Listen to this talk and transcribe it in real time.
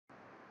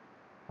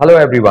Hello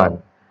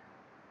everyone.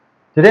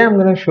 Today I'm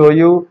going to show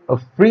you a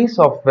free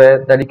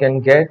software that you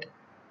can get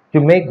to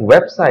make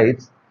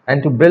websites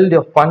and to build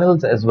your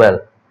funnels as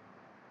well.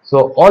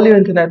 So all you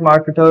internet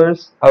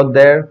marketers out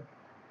there,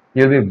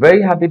 you'll be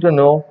very happy to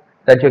know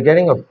that you're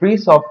getting a free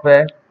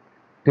software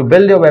to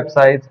build your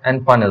websites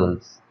and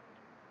funnels.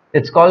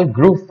 It's called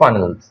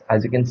GrooveFunnels,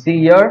 as you can see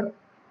here.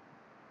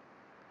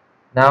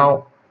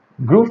 Now,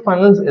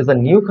 GrooveFunnels is a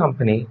new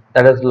company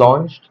that has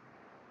launched,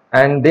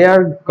 and they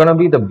are going to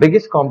be the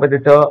biggest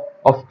competitor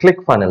of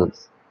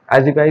ClickFunnels.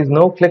 As you guys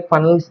know,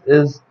 ClickFunnels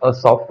is a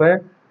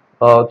software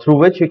through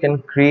which you can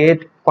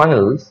create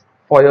funnels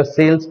for your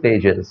sales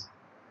pages.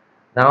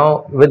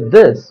 Now, with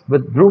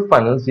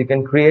GrooveFunnels, you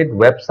can create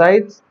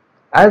websites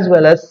as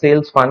well as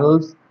sales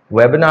funnels,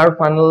 webinar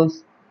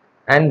funnels,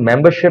 and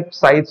membership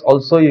sites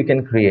also you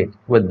can create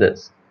with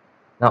this.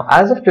 Now,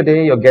 as of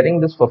today, you're getting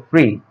this for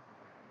free,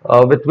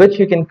 with which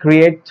you can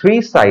create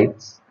 3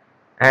 sites,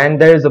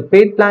 and there is a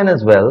paid plan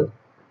as well,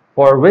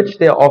 for which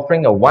they are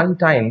offering a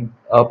one-time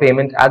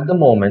payment at the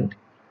moment,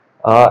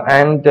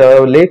 and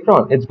later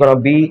on it's going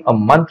to be a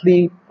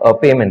monthly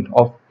payment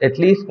of at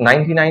least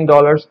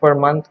 $99 per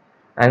month,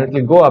 and it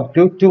will go up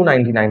to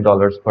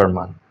 $299 per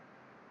month.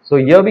 So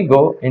here we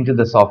go into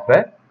the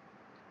software.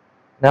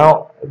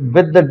 Now,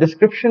 with the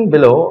description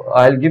below,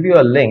 I'll give you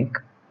a link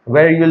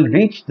where you'll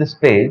reach this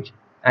page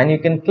and you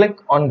can click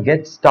on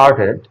Get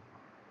Started,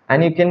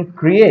 and you can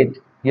create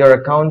your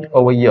account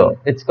over here.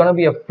 It's going to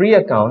be a free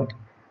account.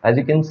 As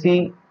you can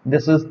see,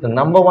 this is the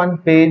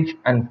 #1 page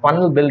and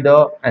funnel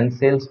builder and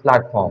sales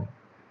platform.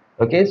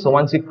 Okay, so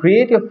once you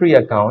create your free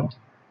account,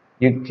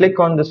 you click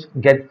on this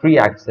Get Free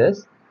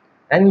Access,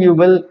 and you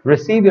will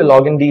receive your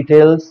login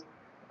details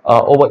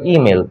over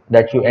email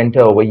that you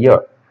enter over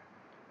here.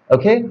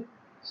 Okay,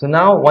 so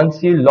now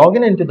once you log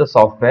in into the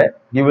software,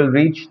 you will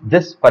reach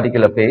this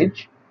particular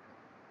page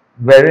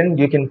wherein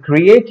you can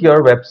create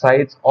your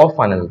websites or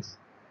funnels.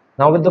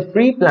 Now with the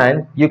free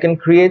plan, you can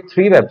create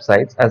 3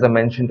 websites as I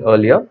mentioned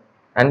earlier,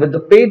 and with the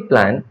paid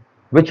plan,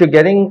 which you're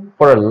getting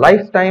for a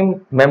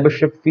lifetime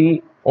membership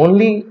fee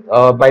only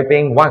by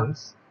paying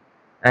once,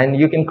 and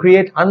you can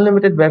create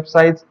unlimited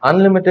websites,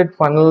 unlimited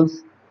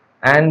funnels,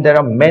 and there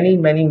are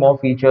many more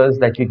features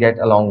that you get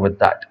along with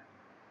that.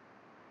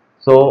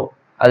 So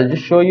I'll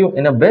just show you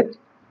in a bit.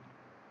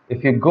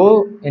 If you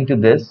go into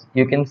this,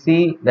 you can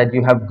see that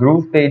you have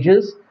Groove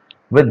pages.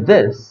 With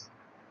this,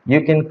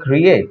 you can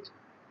create,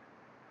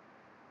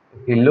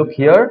 if you look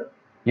here,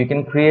 you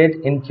can create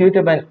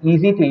intuitive and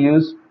easy to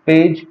use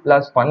page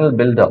plus funnel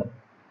builder.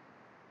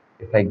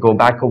 If I go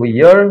back over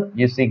here,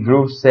 you see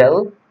Groove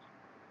Sell.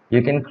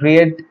 You can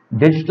create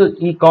digital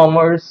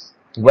e-commerce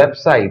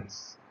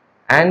websites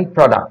and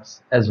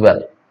products as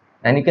well,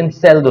 and you can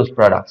sell those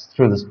products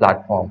through this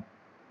platform.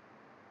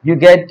 You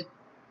get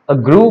a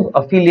Groove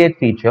affiliate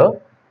feature.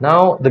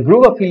 Now the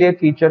Groove affiliate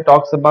feature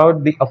talks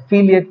about the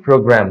affiliate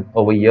program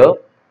over here,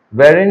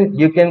 wherein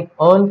you can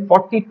earn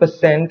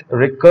 40%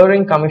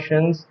 recurring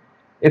commissions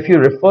if you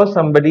refer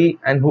somebody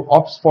and who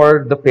opts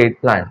for the paid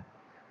plan.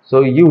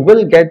 So you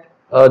will get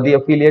the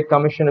affiliate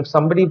commission if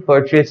somebody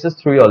purchases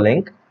through your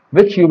link,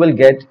 which you will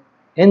get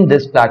in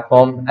this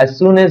platform as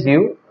soon as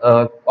you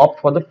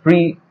opt for the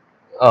free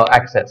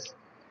access.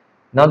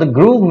 Now the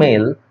Groove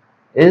Mail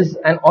is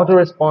an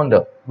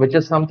autoresponder, which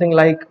is something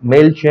like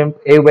MailChimp,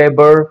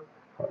 Aweber,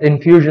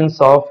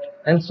 Infusionsoft,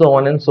 and so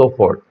on and so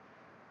forth.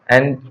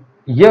 And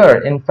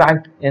here, in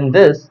fact, in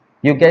this,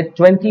 you get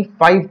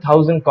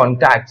 25,000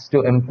 contacts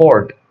to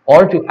import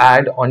or to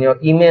add on your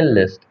email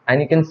list,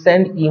 and you can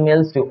send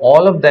emails to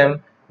all of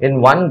them in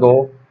one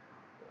go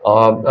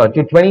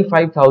to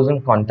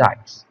 25,000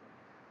 contacts.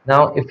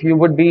 Now, if you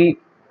would be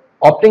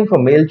opting for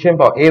MailChimp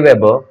or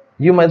Aweber,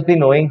 you must be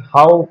knowing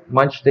how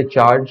much they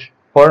charge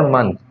per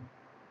month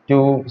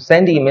to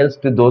send emails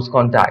to those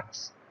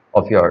contacts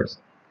of yours,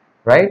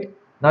 right?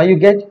 Now you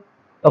get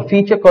a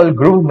feature called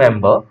Groove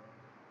Member.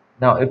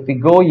 Now if we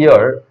go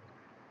here,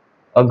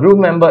 a Groove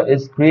Member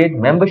is create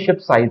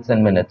membership sites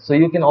in minutes. So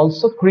you can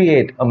also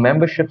create a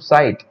membership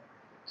site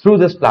through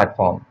this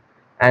platform.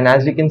 And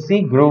as you can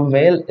see, Groove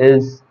Mail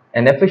is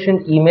an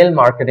efficient email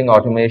marketing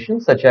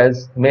automation such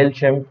as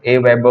MailChimp,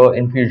 Aweber,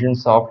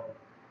 Infusionsoft,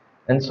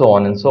 and so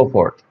on and so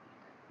forth.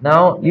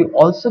 Now you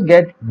also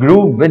get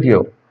Groove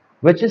Video,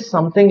 which is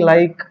something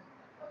like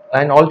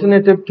an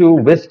alternative to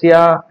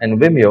Wistia and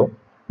Vimeo,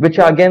 which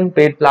are again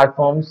paid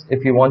platforms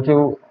if you want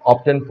to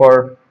opt in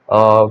for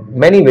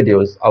many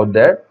videos out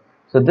there.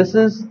 So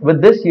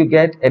with this you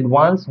get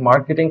advanced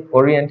marketing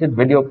oriented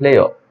video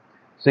player.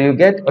 So you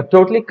get a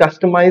totally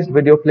customized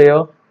video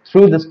player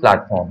through this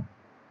platform.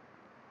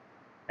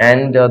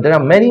 And there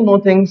are many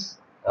more things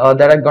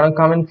that are going to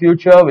come in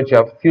future, which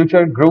are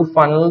future Groove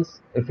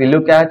funnels. If you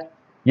look at,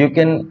 you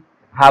can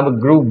have a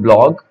Groove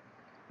blog,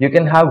 you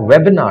can have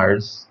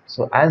webinars.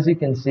 So as you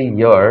can see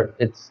here,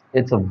 it's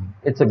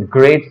a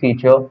great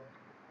feature,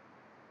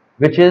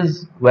 which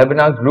is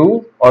Webinar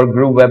Groove or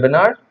Groove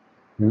Webinar.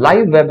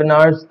 Live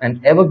webinars and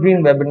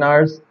evergreen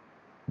webinars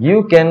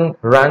you can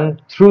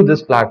run through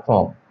this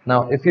platform.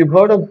 Now if you've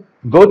heard of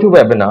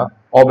GoToWebinar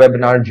or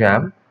Webinar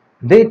Jam,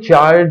 they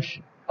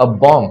charge a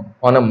bomb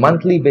on a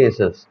monthly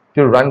basis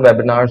to run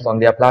webinars on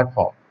their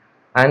platform.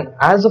 And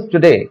as of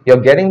today,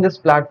 you're getting this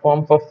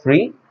platform for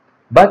free,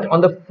 but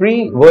on the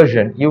free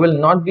version, you will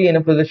not be in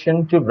a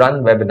position to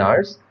run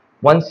webinars.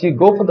 Once you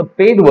go for the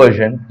paid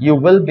version, you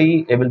will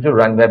be able to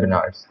run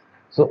webinars.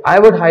 So I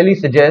would highly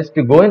suggest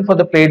to go in for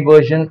the paid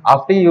version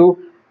after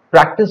you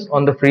practice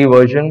on the free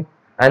version.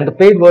 And the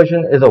paid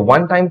version is a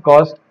one-time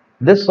cost.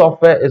 This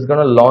software is going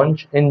to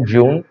launch in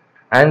June,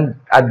 and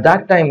at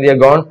that time they are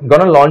going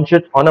to launch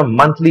it on a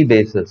monthly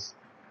basis.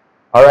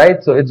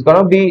 Alright, so it's going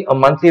to be a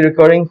monthly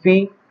recurring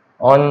fee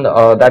on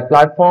that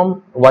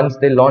platform once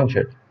they launch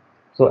it.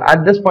 So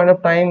at this point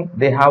of time,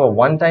 they have a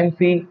one-time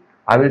fee.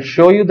 I will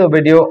show you the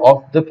video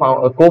of the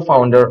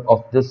co-founder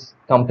of this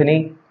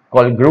company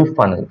called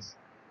GrooveFunnels.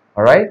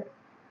 Alright,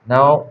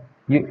 now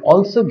you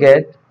also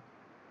get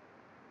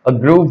a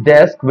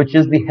Groovedesk, which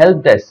is the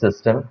help desk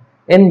system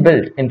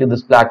inbuilt into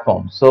this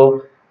platform.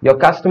 So your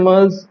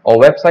customers or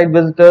website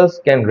visitors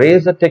can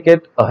raise a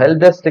ticket, a help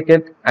desk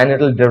ticket, and it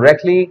will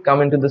directly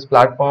come into this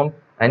platform,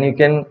 and you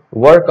can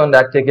work on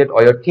that ticket,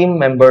 or your team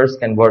members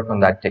can work on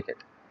that ticket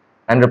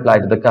and reply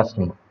to the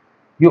customer.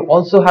 You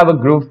also have a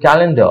Groove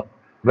Calendar,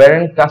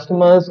 wherein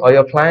customers or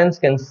your clients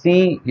can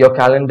see your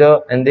calendar,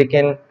 and they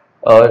can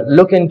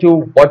look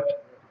into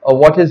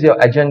what is your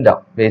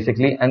agenda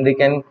basically, and they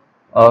can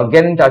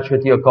get in touch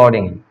with you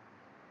accordingly.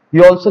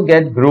 You also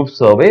get Groove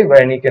Survey,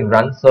 wherein you can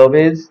run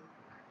surveys.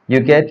 You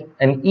get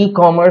an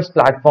e-commerce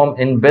platform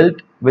inbuilt,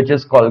 which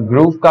is called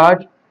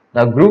GrooveCart.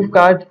 Now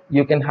GrooveCart,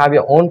 you can have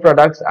your own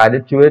products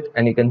added to it,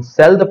 and you can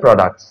sell the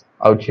products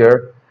out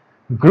here.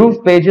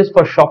 Groove Pages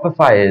for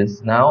Shopify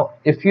is, now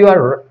if you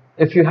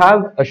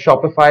have a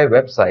Shopify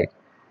website,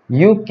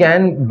 you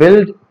can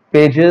build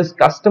pages,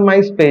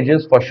 customized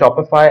pages for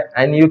Shopify,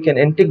 and you can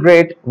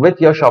integrate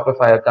with your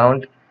Shopify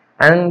account,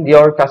 and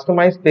your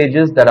customized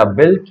pages that are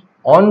built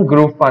on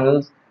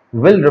GrooveFunnels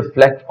will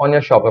reflect on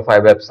your Shopify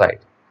website.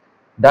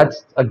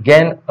 That's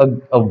again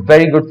a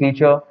very good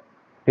feature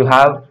to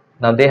have.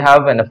 Now they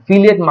have an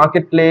affiliate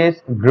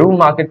marketplace, Groove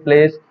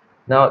Marketplace.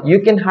 Now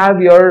you can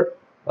have your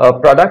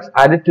products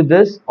added to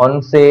this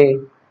on, say,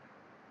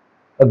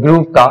 a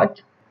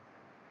GrooveCart.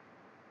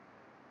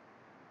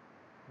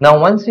 Now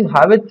once you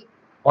have it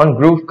on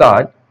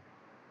GrooveCart,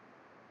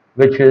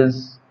 which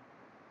is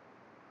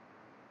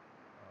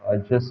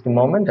just a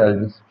moment, I'll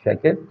just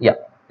check it. Yeah,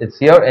 it's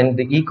here in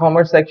the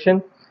e-commerce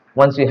section.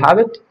 Once you have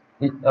it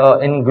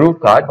in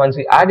GrooveCart, once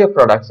you add your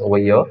products over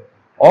here,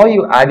 or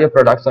you add your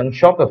products on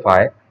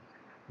Shopify,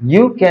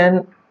 you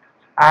can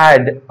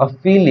add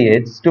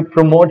affiliates to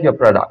promote your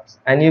products,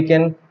 and you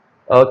can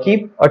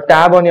keep a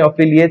tab on your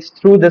affiliates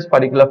through this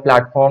particular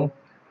platform.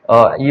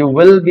 You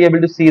will be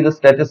able to see the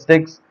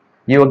statistics.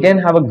 You again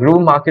have a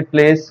Groove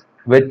Marketplace,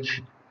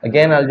 which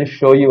again I'll just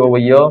show you over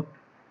here.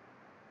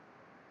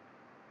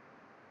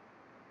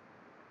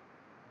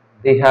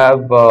 They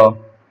have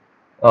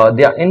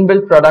their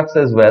inbuilt products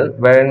as well,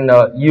 wherein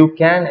you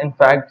can in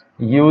fact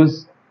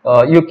use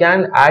you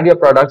can add your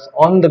products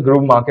on the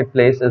Groove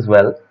Marketplace as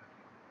well.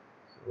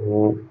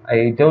 So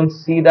I don't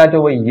see that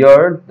over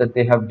here that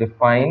they have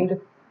defined.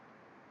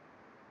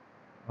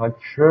 Not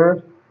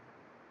sure.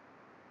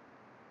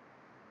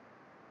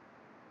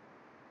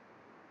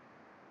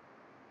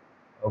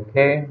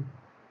 Okay.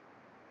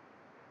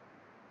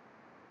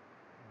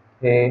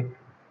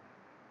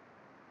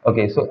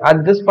 Okay, so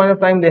at this point of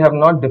time, they have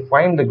not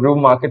defined the Groove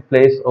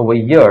Marketplace over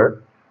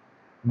here,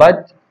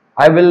 but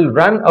I will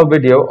run a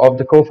video of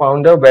the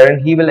co-founder wherein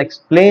he will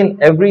explain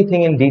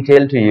everything in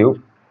detail to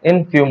you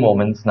in few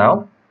moments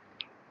now.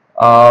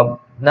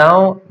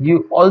 Now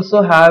you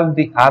also have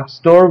the App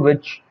Store,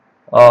 which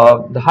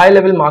the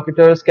high-level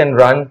marketers can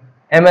run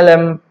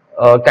MLM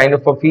kind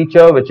of a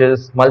feature, which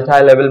is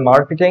multi-level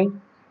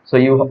marketing. So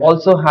you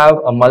also have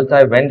a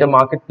multi-vendor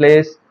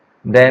marketplace.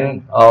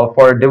 Then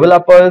for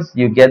developers,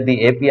 you get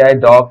the API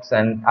docs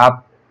and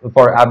app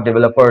for app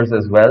developers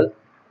as well.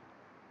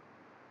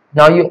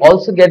 Now you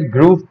also get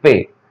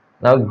GroovePay.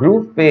 Now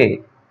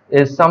GroovePay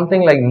is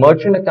something like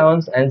merchant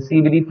accounts and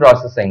CBD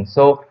processing.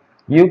 So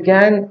you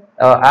can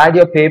add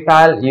your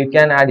PayPal, you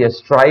can add your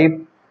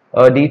Stripe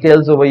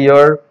details over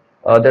here.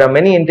 There are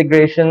many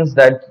integrations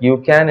that you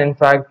can in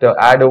fact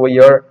add over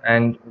here,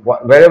 and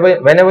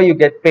whenever you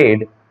get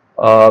paid,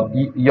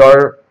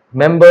 your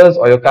members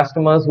or your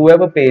customers,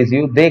 whoever pays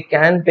you, they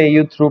can pay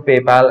you through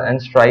PayPal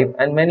and Stripe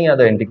and many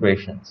other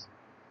integrations.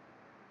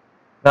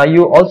 Now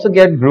you also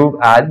get Groove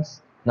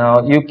Ads.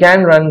 Now you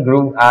can run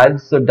Groove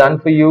Ads, so done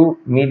for you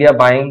media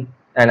buying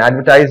and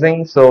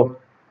advertising. So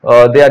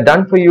they are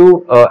done for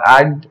you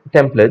ad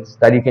templates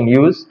that you can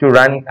use to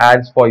run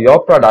ads for your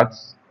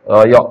products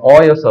or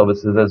your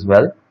services as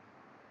well.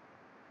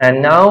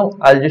 And now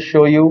I'll just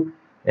show you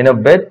in a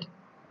bit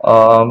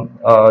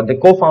the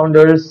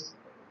co-founder's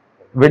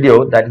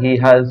video that he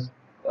has,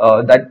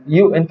 that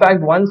you in fact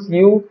once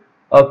you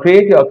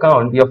create your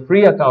account, your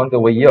free account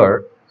over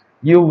here,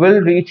 you will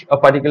reach a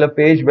particular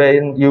page where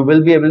you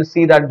will be able to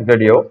see that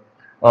video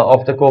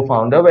of the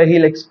co-founder, where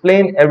he'll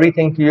explain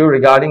everything to you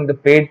regarding the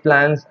paid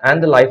plans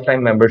and the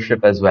lifetime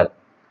membership as well.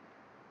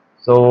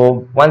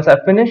 So once I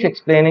finish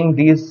explaining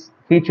these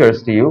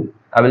features to you,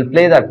 I will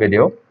play that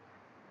video,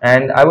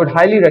 and I would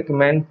highly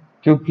recommend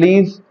to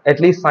please at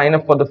least sign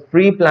up for the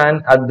free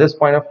plan at this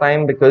point of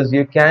time, because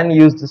you can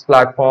use this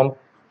platform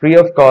free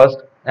of cost,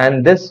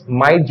 and this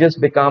might just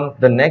become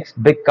the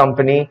next big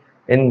company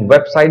in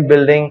website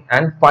building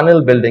and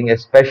funnel building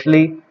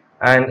especially,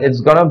 and it's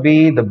gonna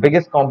be the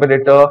biggest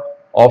competitor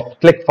of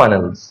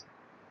ClickFunnels.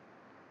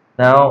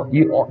 Now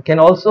you can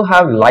also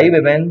have live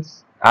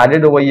events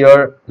added over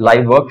here,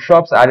 live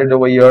workshops added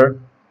over here.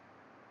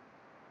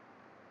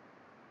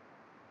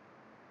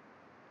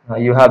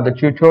 You have the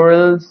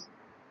tutorials.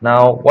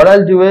 Now what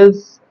I'll do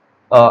is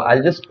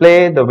I'll just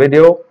play the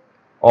video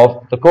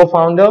of the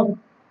co-founder,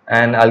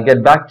 and I'll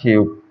get back to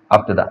you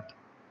after that.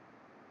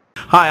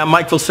 Hi, I'm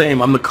Mike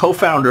Vilsaime. I'm the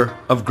co-founder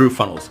of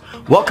GrooveFunnels.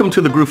 Welcome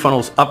to the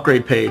GrooveFunnels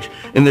upgrade page.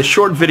 In this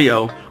short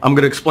video, I'm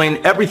going to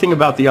explain everything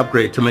about the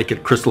upgrade to make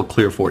it crystal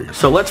clear for you.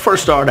 So let's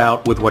first start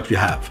out with what you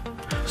have.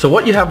 So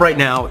what you have right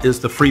now is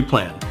the free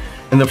plan.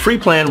 In the free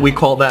plan, we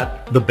call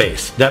that the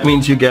base. That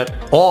means you get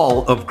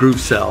all of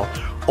GrooveSell,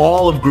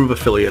 all of Groove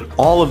Affiliate,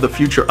 all of the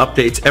future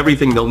updates,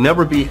 everything. There'll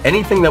never be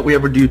anything that we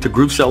ever do to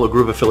GrooveSell or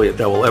Groove Affiliate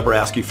that will ever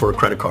ask you for a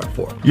credit card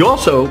for. You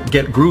also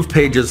get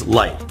GroovePages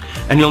Lite.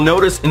 And you'll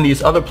notice in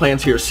these other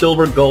plans here,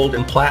 Silver, Gold,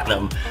 and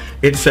Platinum,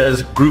 it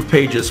says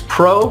GroovePages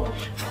Pro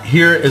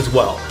here as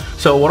well.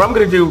 So what I'm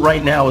going to do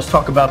right now is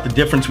talk about the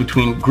difference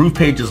between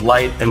GroovePages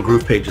Lite and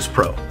GroovePages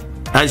Pro.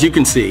 As you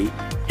can see,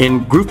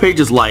 in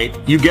GroovePages Lite,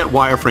 you get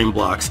wireframe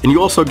blocks, and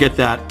you also get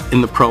that in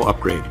the Pro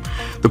upgrade.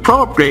 The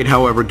Pro upgrade,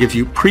 however, gives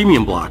you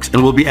premium blocks,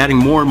 and we'll be adding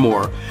more and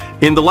more.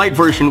 In the Lite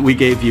version, we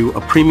gave you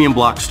a premium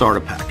block starter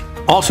pack.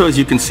 Also, as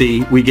you can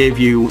see, we gave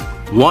you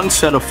one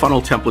set of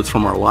funnel templates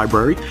from our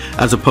library,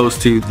 as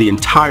opposed to the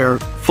entire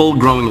full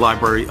growing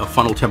library of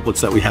funnel templates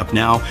that we have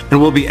now,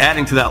 and we'll be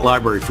adding to that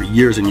library for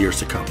years and years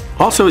to come.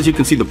 Also, as you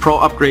can see, the Pro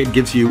upgrade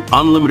gives you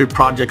unlimited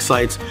project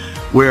sites,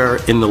 where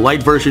in the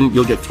Lite version,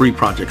 you'll get 3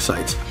 project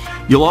sites.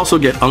 You'll also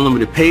get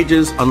unlimited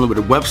pages,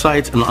 unlimited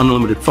websites, and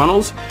unlimited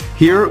funnels.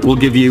 Here, we'll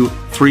give you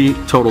 3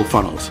 total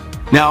funnels.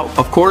 Now,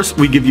 of course,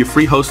 we give you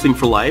free hosting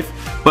for life,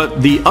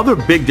 but the other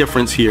big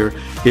difference here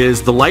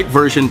is the Lite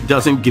version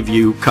doesn't give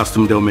you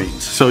custom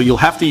domains. So you'll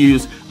have to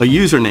use a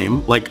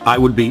username, like I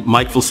would be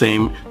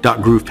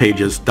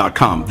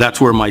MikeVilsaime.groovepages.com. That's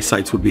where my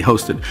sites would be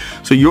hosted.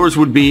 So yours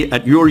would be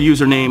at your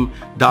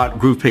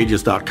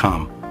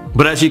username.groovepages.com.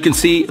 But as you can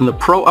see in the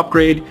Pro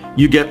upgrade,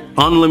 you get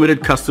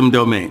unlimited custom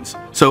domains.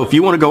 So if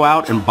you want to go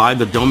out and buy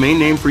the domain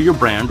name for your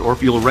brand, or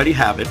if you already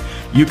have it,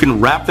 you can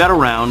wrap that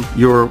around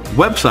your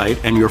website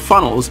and your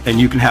funnels, and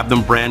you can have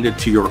them branded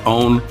to your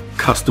own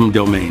custom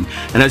domain.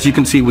 And as you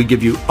can see, we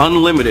give you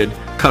unlimited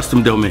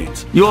custom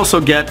domains. You also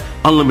get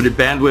unlimited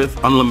bandwidth,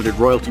 unlimited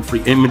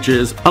royalty-free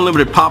images,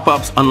 unlimited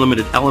pop-ups,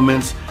 unlimited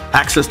elements,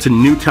 access to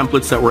new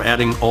templates that we're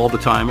adding all the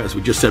time, as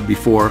we just said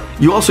before.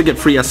 You also get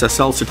free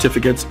SSL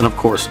certificates, and of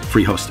course,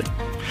 free hosting.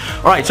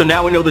 All right, so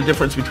now we know the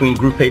difference between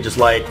GroovePages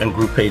Lite and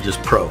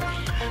GroovePages Pro.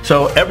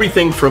 So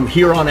everything from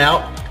here on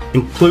out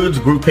includes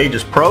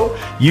GroovePages Pro.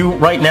 You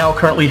right now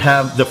currently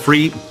have the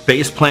free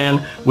base plan,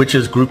 which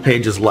is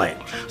GroovePages Lite.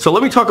 So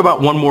let me talk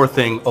about one more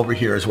thing over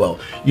here as well.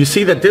 You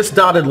see that this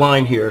dotted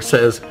line here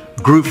says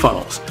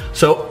GrooveFunnels.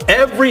 So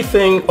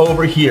everything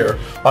over here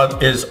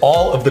is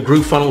all of the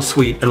GrooveFunnels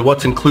suite and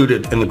what's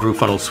included in the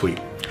GrooveFunnels suite.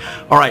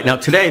 All right, now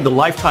today the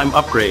lifetime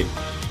upgrade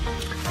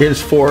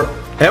is for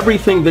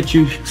everything that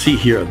you see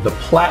here, the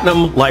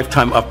Platinum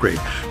lifetime upgrade.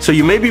 So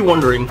you may be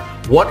wondering,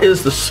 what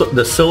is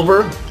the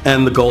Silver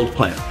and the Gold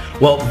plan?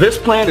 Well, this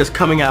plan is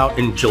coming out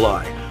in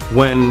July,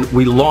 when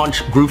we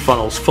launch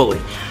GrooveFunnels fully.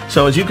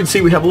 So as you can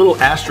see, we have a little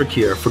asterisk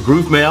here for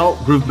GrooveMail,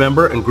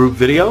 GrooveMember, and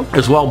GrooveVideo.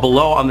 As well,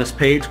 below on this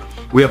page,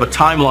 we have a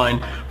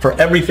timeline for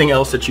everything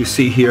else that you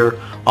see here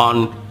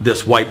on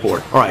this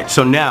whiteboard. All right,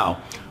 so now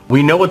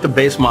we know what the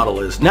base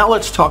model is. Now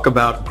let's talk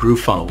about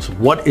GrooveFunnels.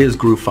 What is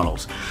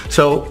GrooveFunnels?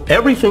 So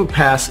everything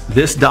past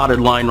this dotted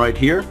line right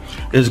here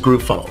is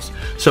GrooveFunnels.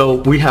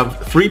 So we have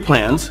 3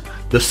 plans,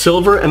 the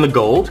Silver and the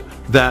Gold,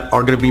 that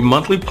are going to be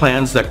monthly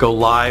plans that go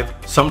live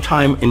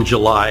sometime in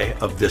July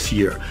of this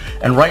year.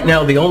 And right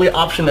now, the only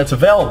option that's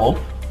available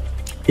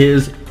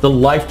is the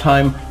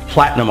lifetime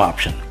Platinum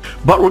option.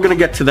 But we're going to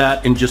get to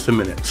that in just a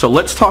minute. So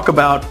let's talk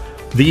about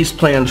these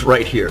plans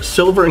right here,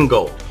 Silver and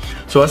Gold.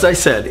 So as I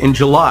said, in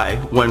July,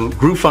 when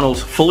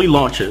GrooveFunnels fully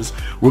launches,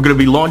 we're going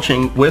to be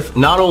launching with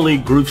not only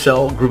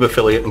GrooveSell, Groove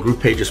Affiliate, and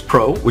GroovePages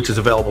Pro, which is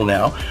available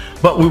now,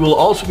 but we will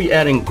also be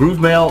adding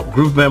GrooveMail,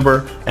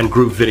 GrooveMember, and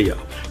GrooveVideo.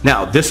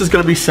 Now, this is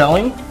going to be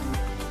selling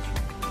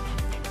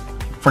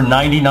for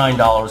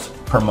 $99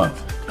 per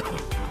month.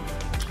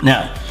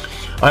 Now,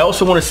 I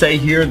also want to say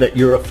here that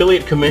your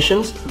affiliate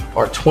commissions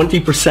are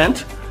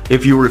 20%.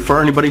 If you refer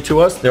anybody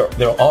to us,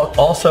 they're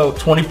also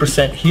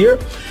 20% here,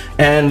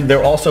 and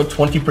they're also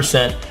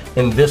 20%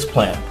 in this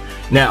plan.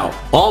 Now,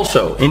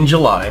 also in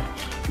July,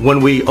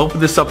 when we open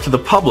this up to the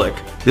public,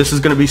 this is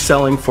going to be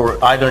selling for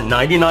either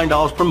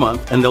 $99 per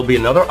month, and there'll be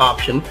another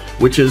option,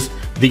 which is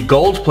the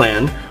Gold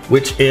plan,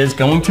 which is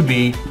going to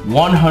be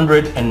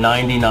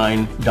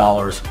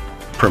 $199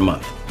 per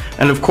month.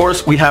 And of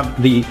course, we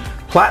have the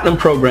Platinum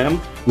program,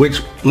 which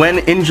when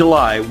in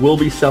July will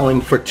be selling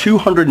for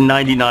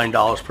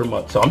 $299 per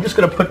month. So I'm just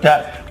going to put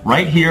that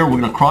right here. We're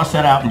going to cross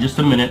that out in just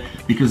a minute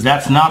because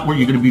that's not where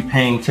you're going to be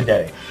paying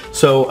today.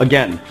 So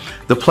again,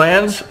 the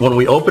plans when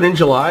we open in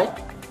July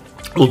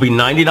will be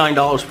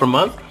 $99 per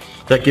month.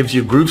 That gives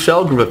you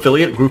GrooveSell, Groove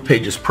Affiliate, Groove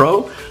Pages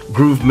Pro,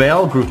 Groove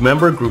Mail, Groove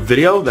Member, Groove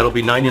Video. That'll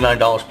be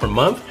 $99 per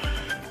month.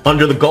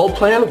 Under the Gold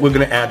plan, we're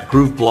going to add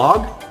Groove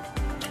Blog,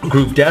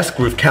 Groove Desk,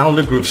 Groove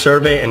Calendar, Groove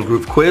Survey, and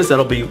Groove Quiz.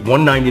 That'll be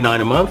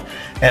 $199 a month.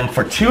 And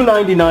for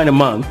 $299 a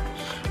month,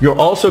 you're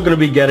also going to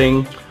be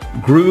getting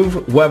Groove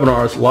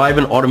Webinars, live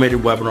and automated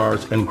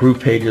webinars, and Groove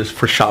Pages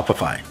for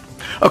Shopify.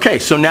 Okay,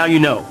 so now you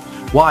know.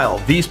 While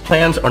these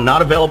plans are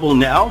not available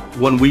now,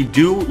 when we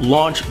do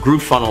launch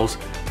GrooveFunnels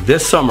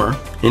this summer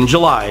in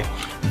July,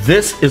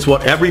 this is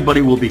what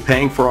everybody will be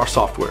paying for our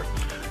software.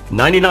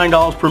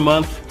 $99 per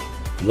month,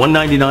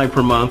 $199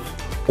 per month,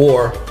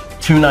 or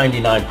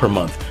 $299 per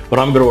month. But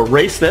I'm going to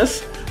erase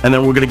this, and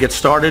then we're going to get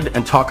started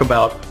and talk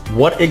about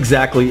what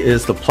exactly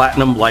is the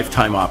Platinum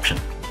Lifetime option.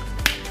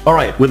 All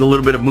right, with a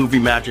little bit of movie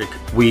magic,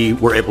 we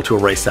were able to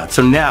erase that.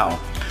 So now,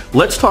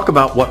 let's talk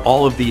about what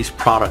all of these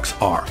products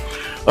are.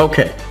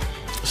 Okay,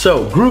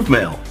 so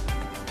GrooveMail.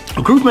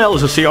 GrooveMail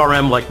is a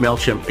CRM like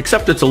MailChimp,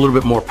 except it's a little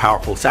bit more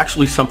powerful. It's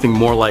actually something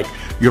more like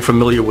you're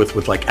familiar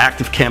with like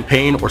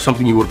ActiveCampaign or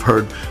something you would have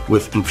heard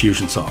with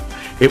Infusionsoft.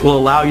 It will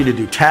allow you to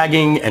do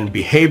tagging and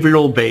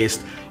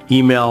behavioral-based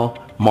email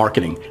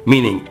marketing,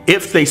 meaning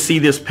if they see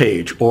this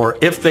page or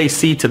if they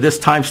see to this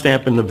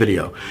timestamp in the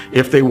video,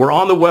 if they were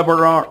on the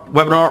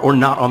webinar or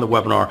not on the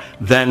webinar,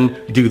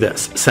 then do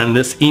this. Send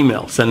this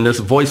email, send this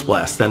voice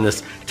blast, send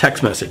this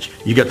text message.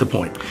 You get the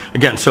point.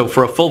 Again, so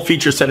for a full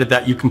feature set of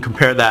that, you can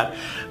compare that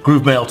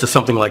GrooveMail to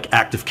something like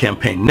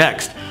ActiveCampaign.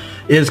 Next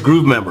is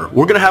GrooveMember.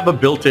 We're going to have a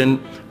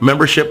built-in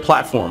membership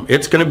platform.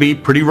 It's going to be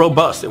pretty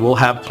robust. It will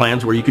have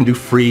plans where you can do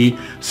free,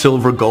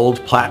 silver,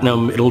 gold,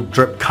 platinum. It'll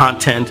drip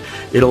content.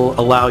 It'll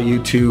allow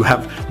you to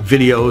have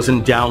videos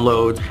and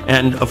downloads.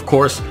 And of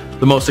course,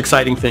 the most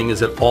exciting thing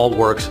is it all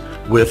works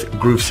with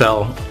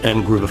GrooveSell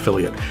and Groove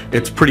Affiliate.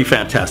 It's pretty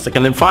fantastic.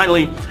 And then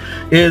finally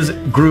is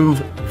Groove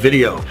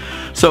Video.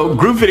 So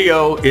Groove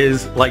Video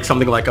is like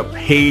something like a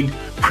paid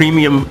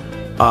premium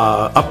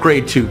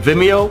upgrade to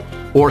Vimeo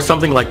or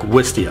something like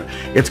Wistia.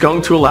 It's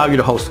going to allow you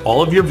to host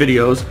all of your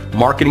videos,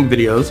 marketing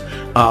videos.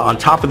 On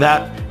top of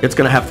that, it's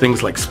going to have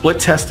things like split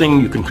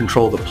testing. You can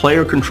control the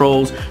player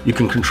controls. You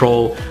can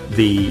control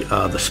the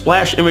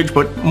splash image.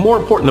 But more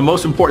important, the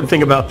most important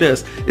thing about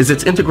this is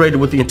it's integrated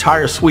with the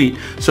entire suite.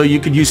 So you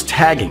could use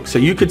tagging. So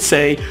you could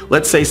say,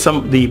 let's say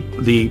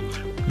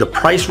the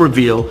price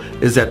reveal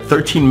is at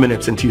 13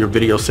 minutes into your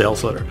video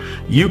sales letter.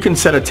 You can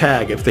set a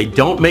tag if they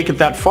don't make it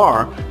that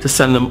far to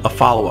send them a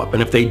follow-up.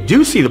 And if they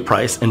do see the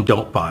price and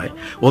don't buy,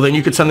 well then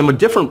you could send them a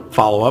different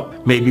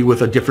follow-up, maybe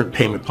with a different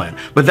payment plan.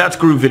 But that's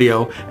Groove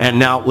Video, and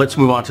now let's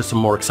move on to some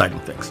more exciting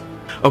things.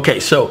 Okay,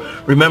 so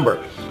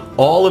remember,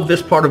 all of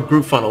this part of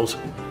GrooveFunnels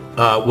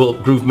will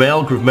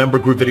GrooveMail,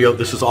 GrooveMember, Groove Video,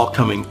 this is all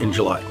coming in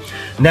July.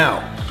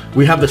 Now,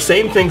 we have the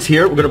same things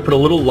here. We're going to put a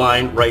little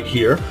line right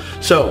here.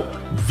 So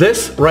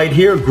this right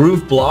here,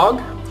 Groove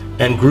Blog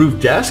and Groove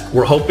Desk,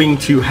 we're hoping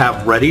to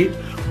have ready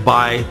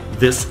by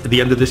the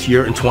end of this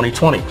year in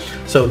 2020.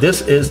 So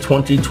this is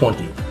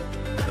 2020.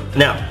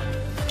 Now,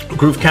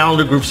 Groove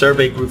Calendar, Groove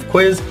Survey, Groove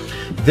Quiz,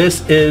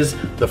 this is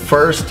the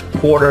first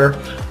quarter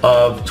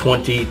of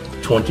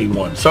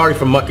 2021. Sorry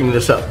for mucking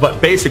this up,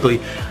 but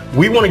basically,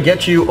 we want to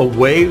get you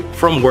away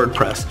from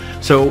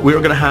WordPress. So we're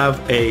going to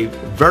have a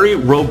very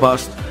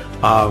robust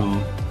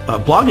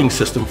blogging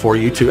system for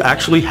you to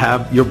actually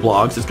have your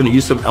blogs. It's going to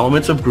use some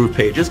elements of Groove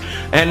Pages.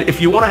 And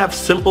if you want to have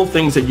simple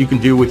things that you can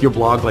do with your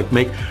blog, like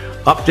make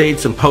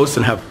updates and posts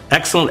and have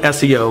excellent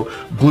SEO,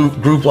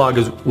 Groove Blog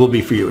will be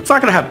for you. It's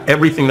not going to have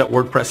everything that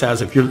WordPress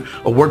has. If you're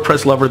a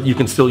WordPress lover, you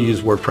can still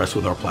use WordPress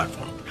with our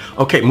platform.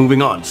 Okay,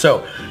 moving on.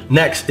 So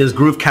next is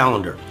Groove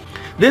Calendar.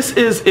 This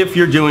is if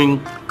you're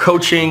doing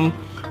coaching,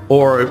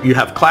 or you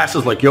have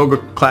classes like yoga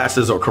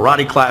classes or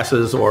karate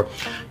classes, or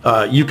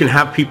you can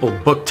have people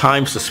book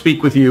times to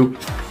speak with you.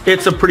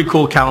 It's a pretty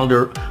cool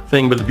calendar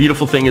thing, but the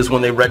beautiful thing is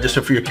when they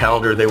register for your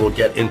calendar, they will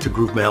get into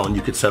GrooveMail and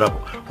you can set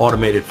up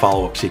automated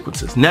follow-up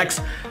sequences.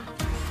 Next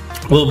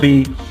will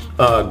be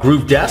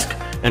Groove Desk.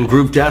 And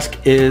Groove Desk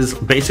is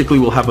basically,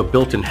 we'll have a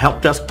built-in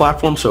help desk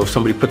platform. So if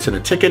somebody puts in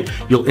a ticket,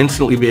 you'll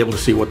instantly be able to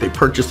see what they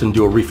purchased and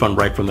do a refund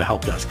right from the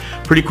help desk.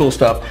 Pretty cool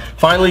stuff.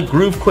 Finally,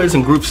 Groove Quiz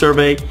and Groove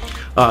Survey.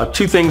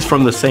 Two things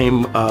from the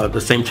same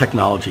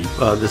technology.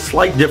 The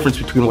slight difference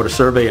between what a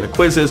survey and a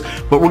quiz is,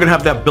 but we're going to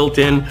have that built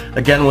in.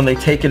 Again, when they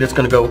take it, it's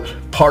going to go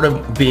part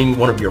of being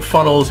one of your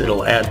funnels.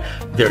 It'll add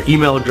their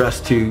email address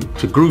to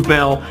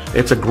GrooveMail.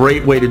 It's a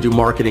great way to do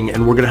marketing,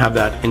 and we're going to have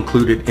that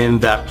included in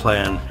that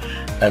plan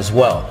as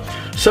well.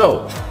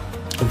 So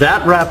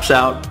that wraps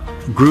out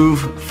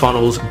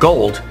GrooveFunnels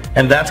Gold,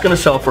 and that's going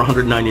to sell for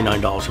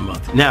 $199 a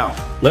month. Now,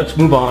 let's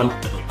move on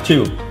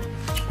to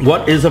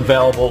what is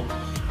available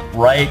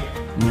right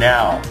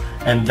now,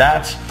 and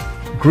that's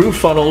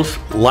GrooveFunnels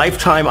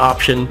Lifetime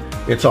option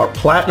It's our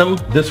Platinum.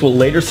 This will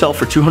later sell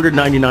for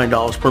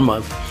 $299 per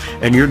month,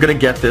 and you're going to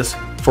get this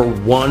for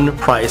one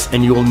price,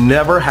 and you will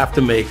never have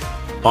to make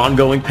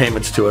ongoing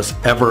payments to us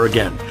ever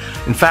again.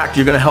 In fact,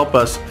 you're going to help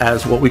us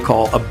as what we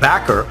call a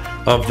backer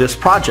of this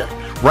project.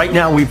 Right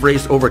now, we've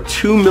raised over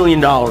 $2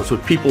 million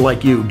with people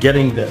like you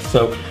getting this.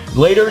 So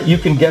later, you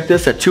can get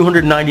this at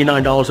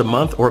 $299 a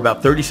month, or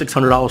about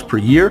 $3,600 per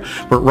year.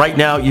 But right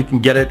now, you can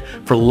get it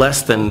for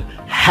less than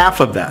half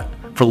of that.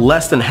 For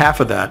less than half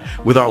of that,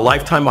 with our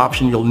lifetime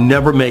option, you'll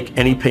never make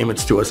any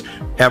payments to us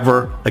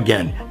ever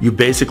again. You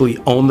basically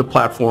own the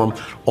platform,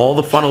 all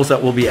the funnels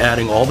that we'll be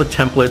adding, all the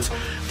templates,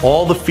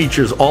 all the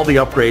features, all the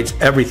upgrades,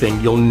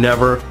 everything. You'll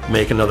never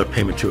make another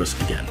payment to us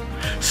again.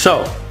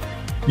 So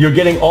you're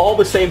getting all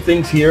the same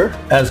things here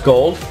as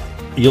Gold.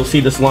 You'll see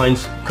this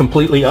line's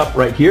completely up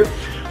right here.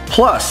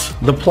 Plus,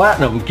 the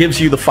Platinum gives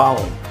you the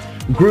following.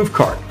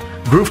 GrooveCart.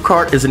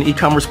 GrooveCart is an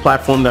e-commerce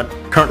platform that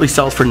currently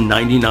sells for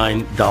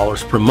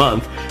 $99 per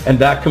month, and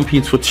that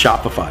competes with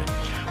Shopify.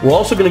 We're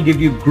also going to give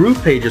you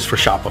GroovePages for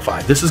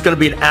Shopify. This is going to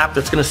be an app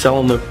that's going to sell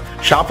in the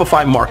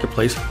Shopify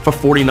marketplace for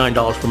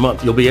 $49 per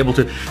month. You'll be able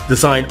to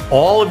design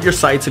all of your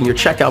sites and your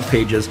checkout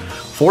pages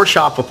for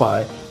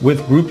Shopify with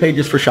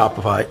GroovePages for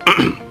Shopify.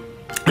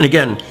 And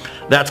again,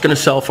 that's going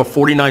to sell for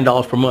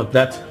 $49 per month.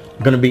 That's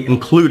going to be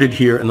included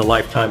here in the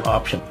lifetime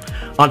option.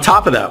 On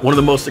top of that, one of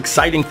the most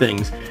exciting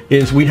things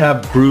is we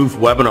have Groove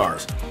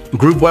Webinars.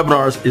 Groove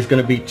Webinars is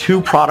going to be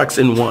two products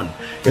in one.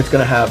 It's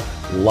going to have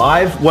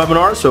live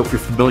webinars, so if you're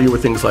familiar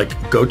with things like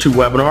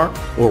GoToWebinar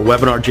or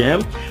Webinar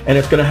Jam, and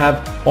it's going to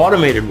have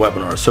automated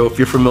webinars. So if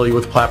you're familiar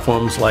with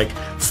platforms like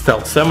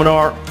Stealth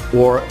Seminar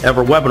or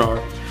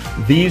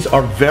EverWebinar, these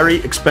are very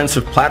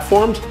expensive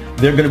platforms.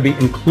 They're going to be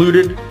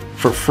included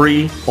for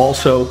free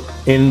also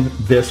in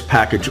this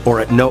package, or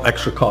at no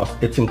extra cost.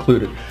 It's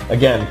included.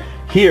 Again,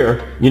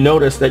 here, you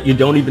notice that you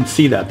don't even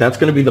see that. That's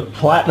going to be the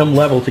Platinum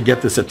level to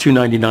get this at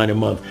 $299 a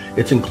month.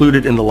 It's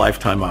included in the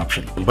lifetime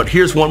option. But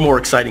here's one more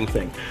exciting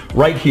thing.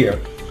 Right here,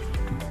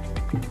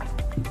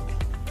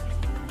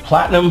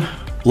 Platinum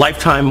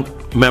lifetime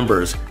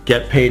members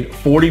get paid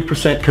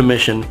 40%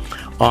 commission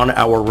on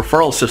our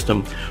referral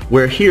system,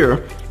 where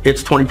here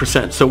it's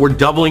 20%. So we're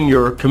doubling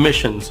your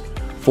commissions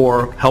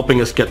for helping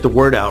us get the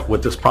word out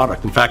with this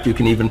product. In fact, you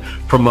can even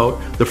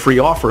promote the free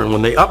offer, and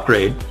when they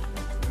upgrade,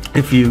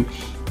 if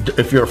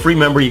you're a free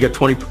member, you get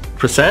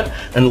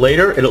 20%, and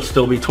later it'll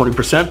still be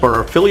 20%, but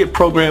our affiliate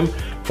program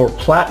for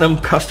Platinum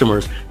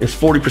customers is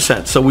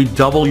 40%. So we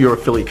double your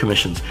affiliate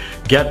commissions.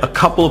 Get a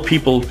couple of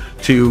people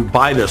to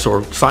buy this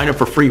or sign up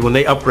for free. When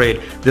they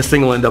upgrade, this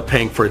thing will end up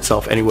paying for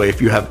itself anyway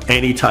if you have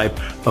any type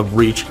of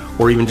reach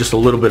or even just a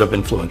little bit of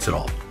influence at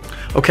all.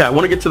 Okay, I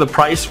want to get to the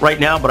price right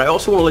now, but I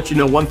also want to let you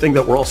know one thing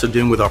that we're also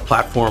doing with our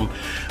platform.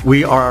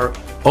 We are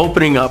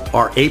opening up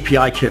our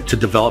API kit to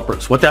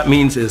developers. What that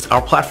means is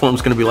our platform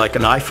is going to be like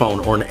an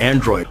iPhone or an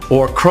Android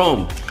or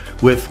Chrome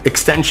with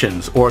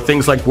extensions, or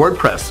things like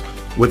WordPress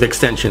with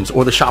extensions,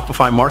 or the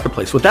Shopify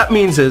marketplace. What that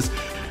means is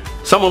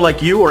someone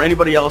like you or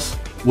anybody else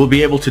will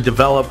be able to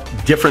develop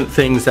different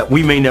things that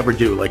we may never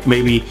do, like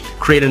maybe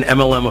create an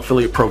MLM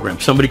affiliate program.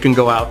 Somebody can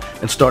go out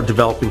and start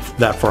developing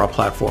that for our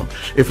platform.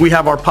 If we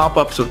have our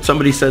pop-ups, so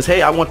somebody says,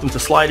 hey, I want them to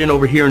slide in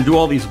over here and do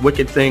all these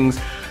wicked things,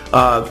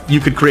 you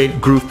could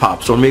create Groove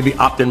Pops, or maybe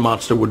Opt-in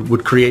Monster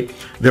would create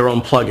their own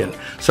plugin.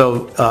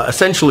 So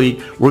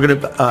essentially, we're going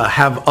to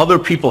have other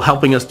people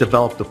helping us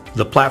develop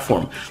the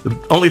platform.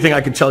 The only thing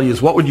I can tell you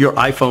is, what would your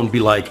iPhone be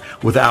like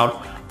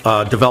without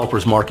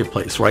developers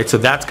marketplace, right? So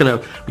that's going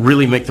to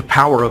really make the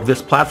power of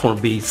this platform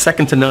be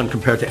second to none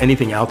compared to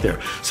anything out there.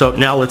 So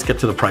now let's get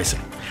to the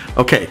pricing.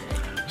 Okay,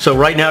 so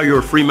right now you're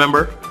a free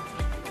member.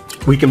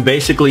 We can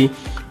basically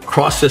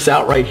cross this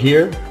out right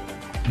here,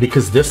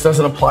 because this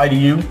doesn't apply to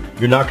you.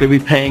 You're not going to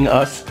be paying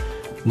us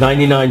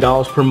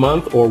 $99 per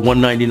month, or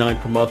 $199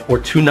 per month, or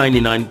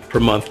 $299 per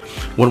month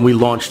when we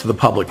launch to the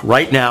public.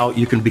 Right now,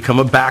 you can become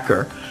a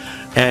backer,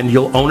 and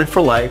you'll own it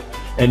for life,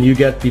 and you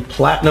get the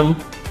Platinum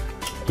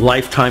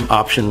lifetime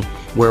option,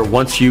 where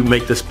once you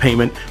make this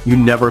payment, you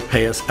never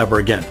pay us ever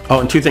again.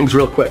 Oh, and two things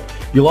real quick.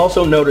 You'll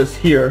also notice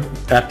here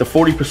at the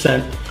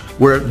 40%,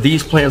 where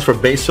these plans for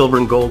base, silver,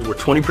 and gold were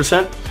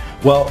 20%.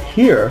 Well,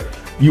 here,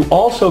 you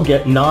also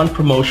get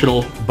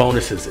non-promotional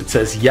bonuses. It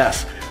says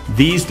yes.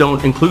 These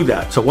don't include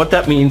that. So what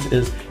that means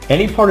is,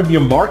 any part of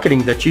your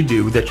marketing that you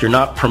do that you're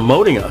not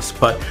promoting us,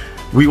 but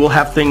we will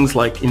have things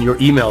like in your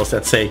emails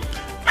that say,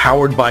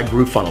 powered by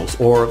GrooveFunnels,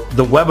 or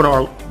the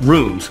webinar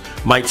rooms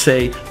might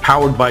say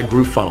powered by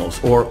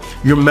GrooveFunnels, or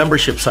your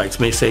membership sites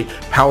may say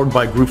powered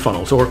by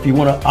GrooveFunnels, or if you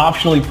want to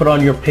optionally put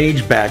on your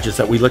page badges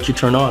that we let you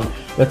turn on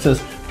that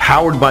says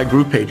powered by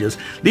GroovePages.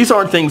 These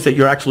aren't things that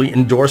you're actually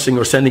endorsing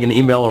or sending an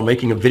email or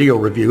making a video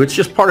review. It's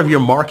just part of your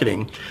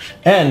marketing.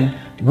 And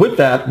with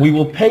that, we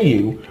will pay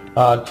you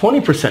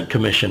 20%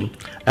 commission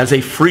as a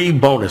free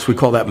bonus. We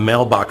call that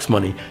mailbox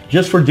money.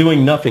 Just for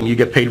doing nothing, you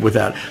get paid with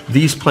that.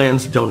 These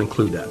plans don't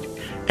include that.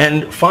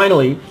 And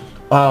finally,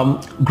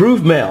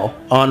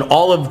 GrooveMail, on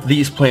all of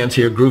these plans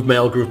here,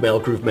 GrooveMail,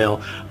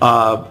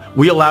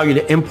 we allow you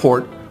to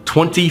import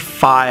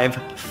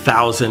 25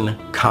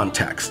 100,000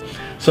 contacts.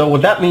 So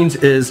what that means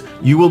is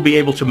you will be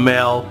able to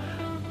mail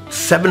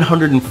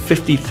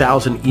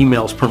 750,000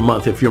 emails per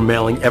month if you're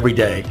mailing every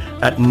day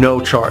at no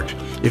charge.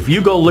 If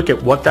you go look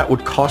at what that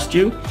would cost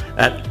you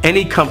at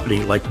any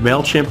company like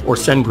MailChimp or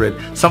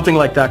SendGrid, something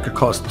like that could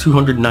cost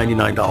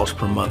 $299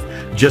 per month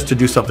just to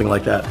do something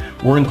like that.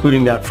 We're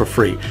including that for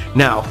free.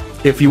 Now,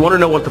 if you want to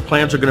know what the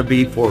plans are going to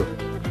be for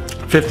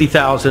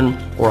 50,000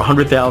 or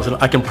 100,000,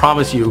 I can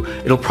promise you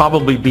it'll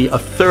probably be a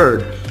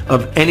third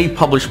of any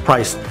published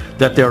price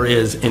that there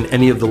is in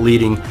any of the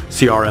leading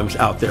CRMs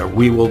out there.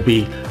 We will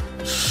be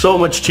so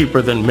much cheaper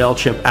than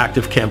MailChimp,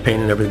 ActiveCampaign,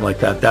 and everything like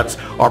that. That's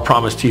our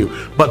promise to you.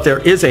 But there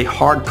is a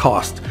hard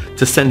cost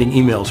to sending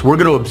emails. We're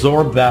going to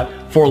absorb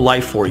that for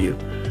life for you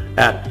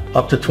at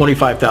up to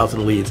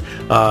 25,000 leads.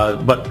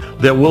 But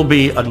there will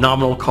be a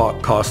nominal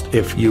cost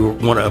if you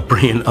want to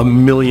bring in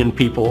 1 million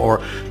people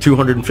or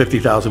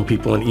 250,000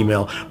 people in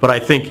email. But I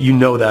think you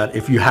know that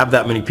if you have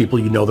that many people,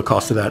 you know the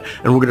cost of that,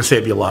 and we're going to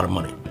save you a lot of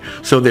money.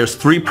 So there's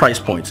 3 price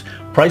points.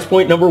 Price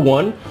point number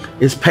 1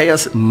 is pay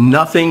us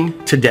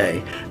nothing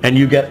today, and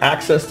you get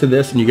access to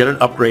this and you get an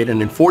upgrade,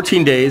 and in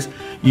 14 days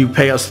you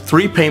pay us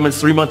 3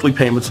 monthly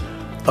payments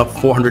of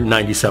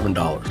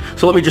 $497.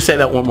 So let me just say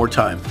that one more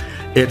time.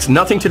 It's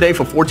nothing today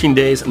for 14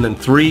 days and then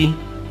 3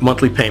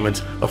 monthly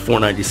payments of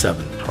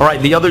 $497. All right,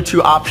 the other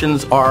 2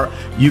 options are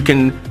you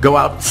can go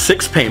out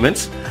 6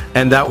 payments,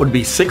 and that would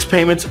be 6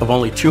 payments of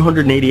only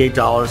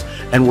 $288,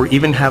 and we're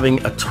even having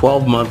a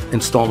 12-month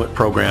installment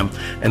program,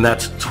 and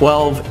that's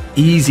 12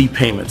 easy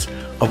payments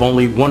of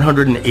only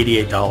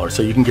 $188.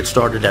 So you can get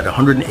started at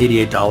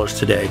 $188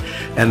 today,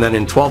 and then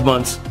in 12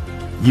 months,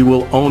 you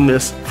will own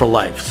this for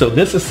life. So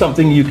this is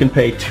something you can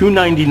pay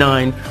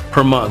 $299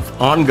 per month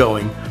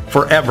ongoing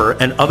forever,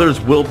 and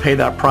others will pay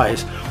that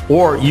price,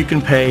 or you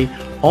can pay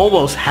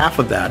almost half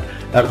of that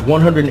at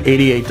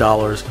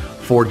 $188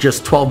 for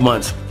just 12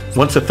 months.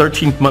 Once the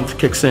 13th month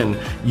kicks in,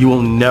 you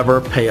will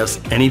never pay us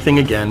anything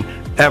again,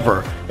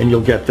 ever, and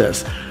you'll get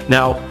this.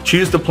 Now,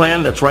 choose the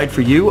plan that's right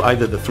for you,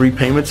 either the 3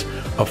 payments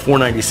of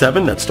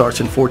 $497 that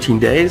starts in 14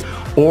 days,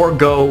 or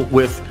go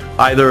with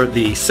either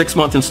the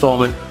 6-month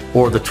installment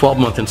or the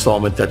 12-month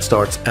installment that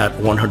starts at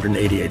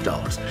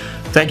 $188.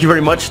 Thank you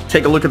very much.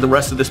 Take a look at the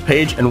rest of this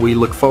page, and we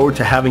look forward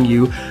to having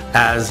you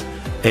as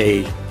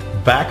a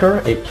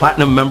backer, a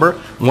platinum member.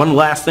 One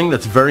last thing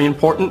that's very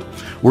important.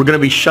 We're going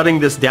to be shutting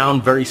this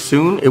down very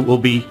soon. It will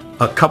be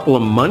a couple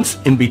of months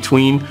in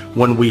between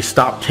when we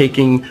stop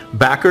taking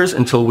backers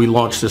until we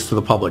launch this to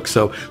the public.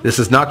 So this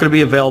is not going to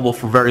be available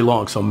for very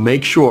long. So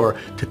make sure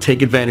to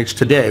take advantage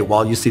today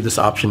while you see this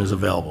option is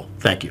available.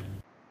 Thank you.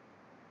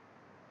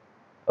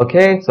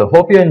 Okay, so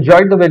hope you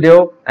enjoyed the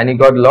video and you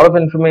got a lot of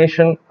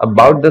information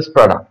about this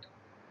product.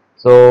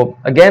 So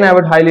again, I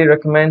would highly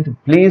recommend to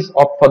please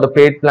opt for the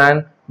paid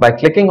plan by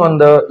clicking on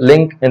the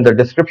link in the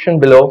description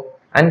below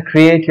and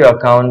create your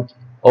account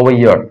over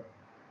here.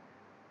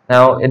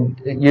 Now,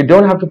 you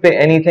don't have to pay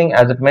anything,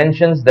 as it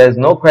mentions there's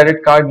no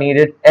credit card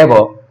needed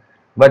ever.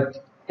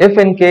 But if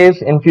in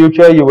case in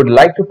future you would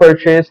like to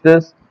purchase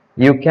this,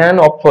 you can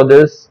opt for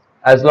this.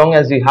 As long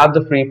as you have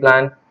the free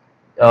plan,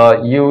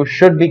 you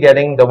should be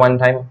getting the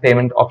one-time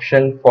payment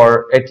option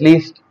for at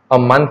least a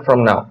month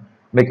from now,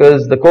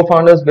 because the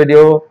co-founders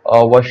video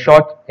was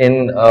shot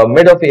in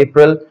mid of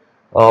April,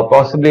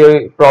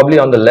 probably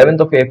on the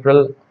 11th of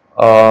April,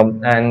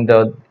 and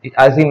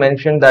as he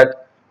mentioned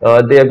that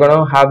they are going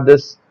to have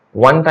this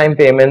one-time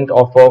payment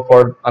offer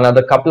for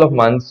another couple of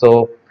months.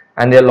 So,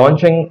 and they're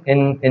launching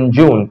in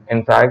June.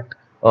 In fact,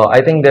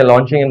 I think they're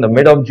launching in the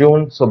mid of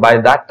June. So by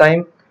that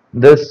time,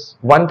 this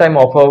one-time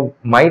offer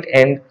might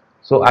end.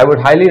 So I would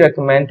highly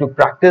recommend to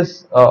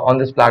practice on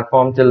this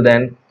platform till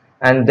then,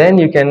 and then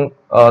you can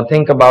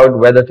think about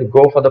whether to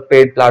go for the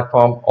paid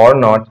platform or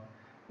not.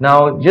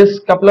 Now,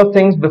 just a couple of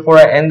things before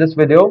I end this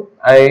video,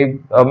 I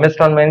missed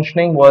on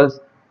mentioning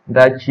was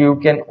that you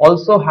can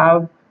also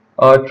have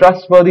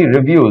trustworthy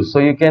reviews. So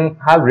you can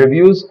have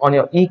reviews on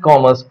your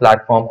e-commerce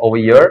platform over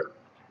here,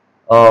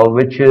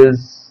 which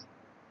is,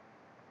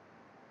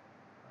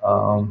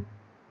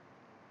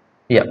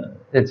 yeah,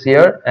 it's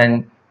here.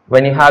 And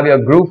when you have your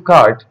Groove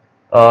cart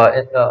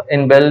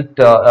inbuilt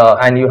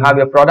and you have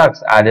your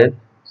products added,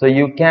 so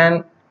you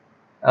can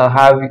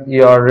have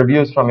your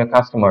reviews from your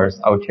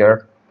customers out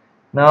here.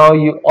 Now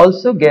you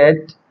also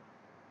get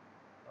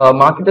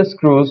Marketer's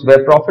Cruise,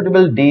 where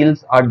profitable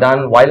deals are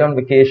done while on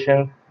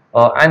vacation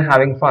and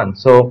having fun.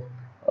 So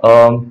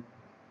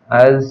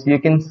as you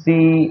can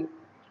see,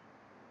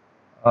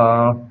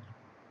 I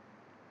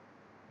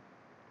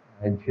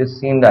just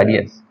seen that,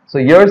 yes. So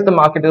here's the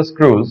Marketer's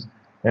Cruise,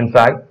 in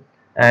fact,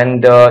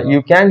 and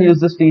you can use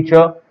this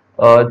feature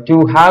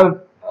to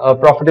have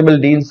profitable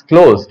deals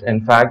closed,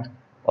 in fact,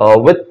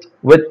 with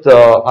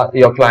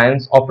your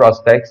clients or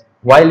prospects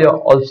while you're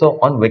also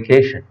on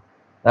vacation.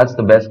 That's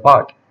the best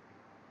part.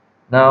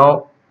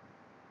 Now,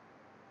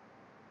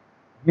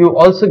 you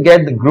also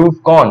get the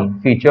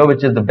GrooveCon feature,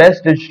 which is the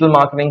best digital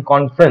marketing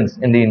conference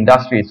in the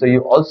industry. So you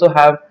also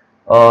have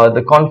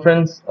the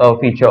conference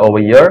feature over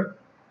here.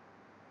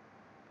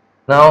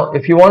 Now,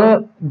 if you want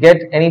to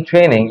get any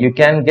training, you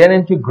can get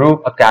into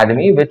Groove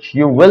Academy, which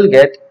you will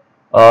get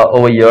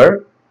over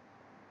here.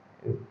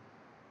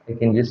 You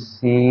can just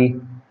see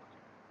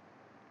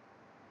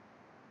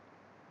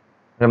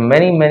there are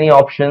many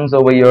options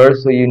over here,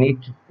 so you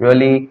need to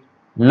really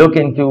look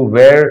into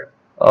where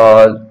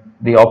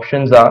the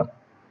options are.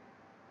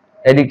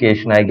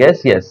 Education, I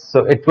guess, yes.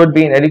 So it would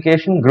be in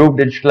education, Groove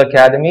Digital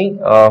Academy.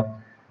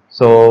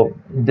 So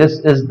this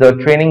is the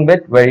training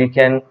bit where you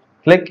can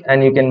click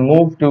and you can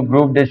move to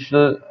Groove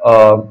Digital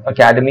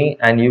Academy,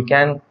 and you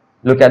can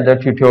look at the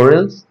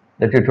tutorials,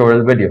 the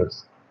tutorial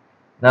videos.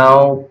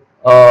 Now,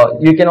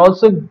 you can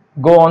also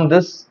go on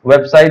this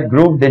website,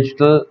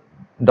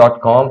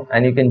 groovedigital.com,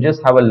 and you can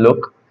just have a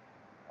look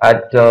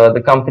at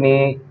the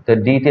company, the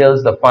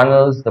details, the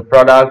funnels, the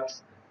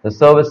products, the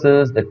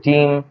services, the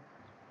team,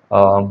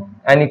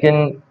 and you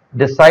can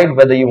decide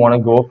whether you want to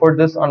go for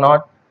this or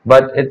not.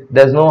 But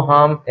there's no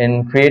harm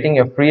in creating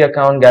a free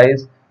account,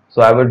 guys.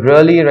 So I would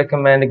really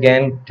recommend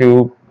again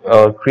to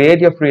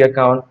create your free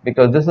account,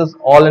 because this is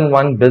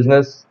all-in-one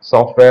business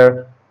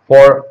software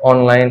for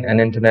online and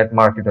internet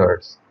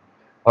marketers.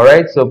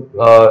 Alright, so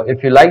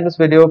if you like this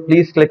video,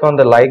 please click on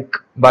the like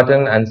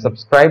button and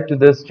subscribe to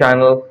this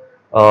channel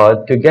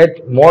to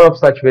get more of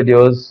such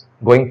videos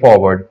going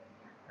forward.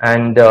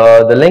 And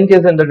the link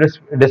is in the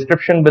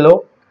description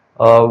below,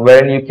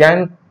 where you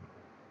can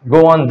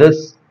go on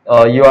this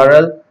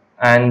URL,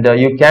 and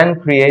you can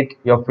create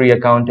your free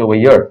account over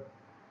here.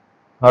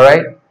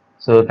 Alright,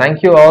 so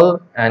thank you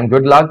all, and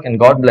good luck, and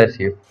God bless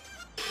you.